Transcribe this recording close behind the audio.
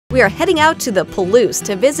We are heading out to the Palouse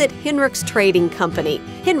to visit Hinrichs Trading Company.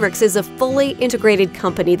 Hinrichs is a fully integrated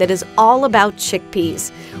company that is all about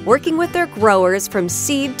chickpeas. Working with their growers from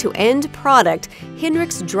seed to end product,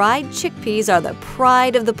 Hinrichs dried chickpeas are the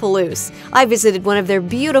pride of the Palouse. I visited one of their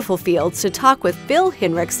beautiful fields to talk with Phil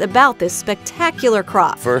Hinrichs about this spectacular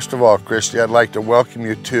crop. First of all, Christy, I'd like to welcome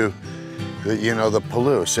you to the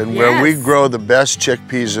Palouse, and where we grow the best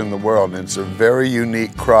chickpeas in the world, and it's a very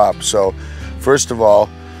unique crop. So first of all,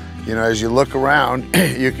 as you look around,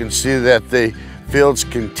 you can see that the fields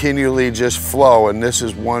continually just flow, and this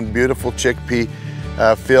is one beautiful chickpea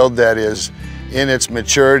field that is in its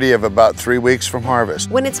maturity of about 3 weeks from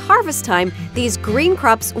harvest. When it's harvest time, these green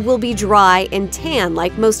crops will be dry and tan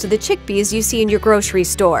like most of the chickpeas you see in your grocery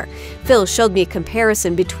store. Phil showed me a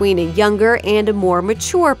comparison between a younger and a more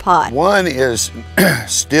mature pod. One is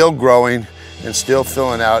still growing and still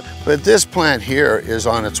filling out, but this plant here is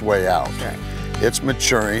on its way out. Okay. It's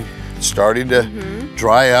maturing, it's starting to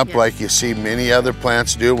dry up like you see many other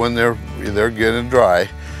plants do when they're good and dry.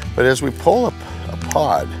 But as we pull a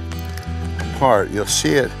pod apart, you'll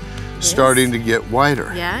see it starting to get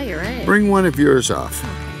whiter. Yeah, you're right. Bring one of yours off.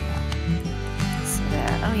 Okay. See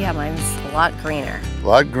that? Oh yeah, mine's a lot greener. A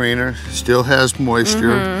lot greener, still has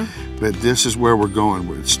moisture, but this is where we're going.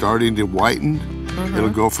 It's starting to whiten. It'll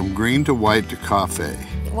go from green to white to coffee.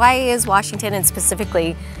 Why is Washington, and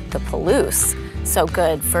specifically the Palouse, so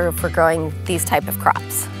good for growing these type of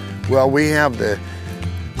crops? Well, we have the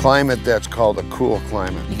climate that's called a cool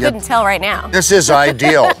climate. You couldn't tell right now. This is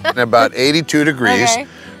ideal. About 82 degrees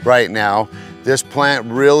right now. This plant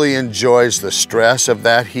really enjoys the stress of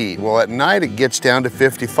that heat. Well, at night it gets down to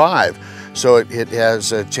 55, so it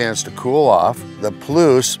has a chance to cool off. The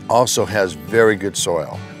Palouse also has very good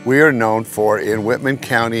soil. We are known for, in Whitman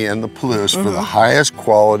County and the Palouse, for the highest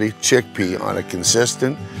quality chickpea on a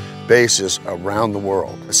consistent basis around the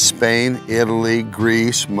world. Spain, Italy,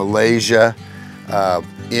 Greece, Malaysia,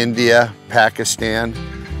 India, Pakistan.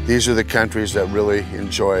 These are the countries that really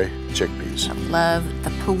enjoy chickpeas. I love the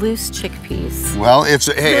Palouse chickpeas. Well,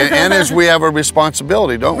 and as we have a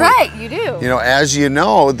responsibility, don't we? Right, you do. As you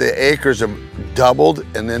know, the acres have doubled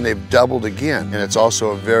and then they've doubled again. And it's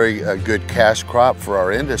also a very good cash crop for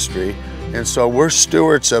our industry. And so we're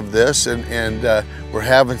stewards of this, and we're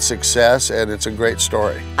having success, and it's a great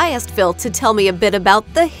story. I asked Phil to tell me a bit about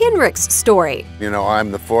the Hinrichs story.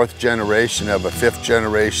 I'm the 4th generation of a 5th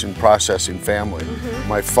generation processing family.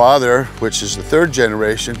 My father, which is the 3rd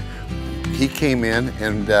generation, he came in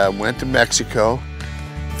and went to Mexico,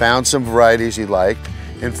 found some varieties he liked,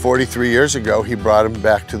 and 43 years ago, he brought them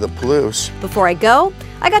back to the Palouse. Before I go,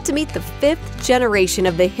 I got to meet the 5th generation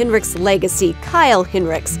of the Hinrichs legacy, Kyle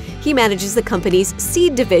Hinrichs. He manages the company's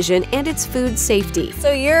seed division and its food safety.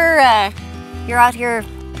 So you're out here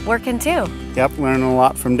working too? Yep, learning a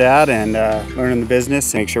lot from Dad and learning the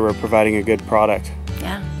business, make sure we're providing a good product.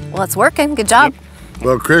 Yeah, well, it's working. Good job. Yep.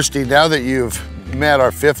 Well, Christy, now that you've met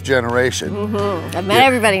our 5th generation. I've met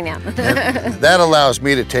everybody now. That allows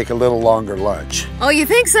me to take a little longer lunch. Oh, you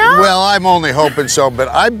think so? Well, I'm only hoping so, but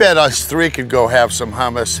I bet us 3 could go have some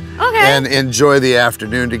hummus and enjoy the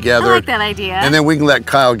afternoon together. I like that idea. And then we can let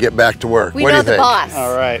Kyle get back to work. We what do know you the think? boss.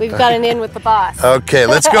 All right. We've got an in with the boss. Okay,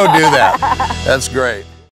 let's go do that. That's great.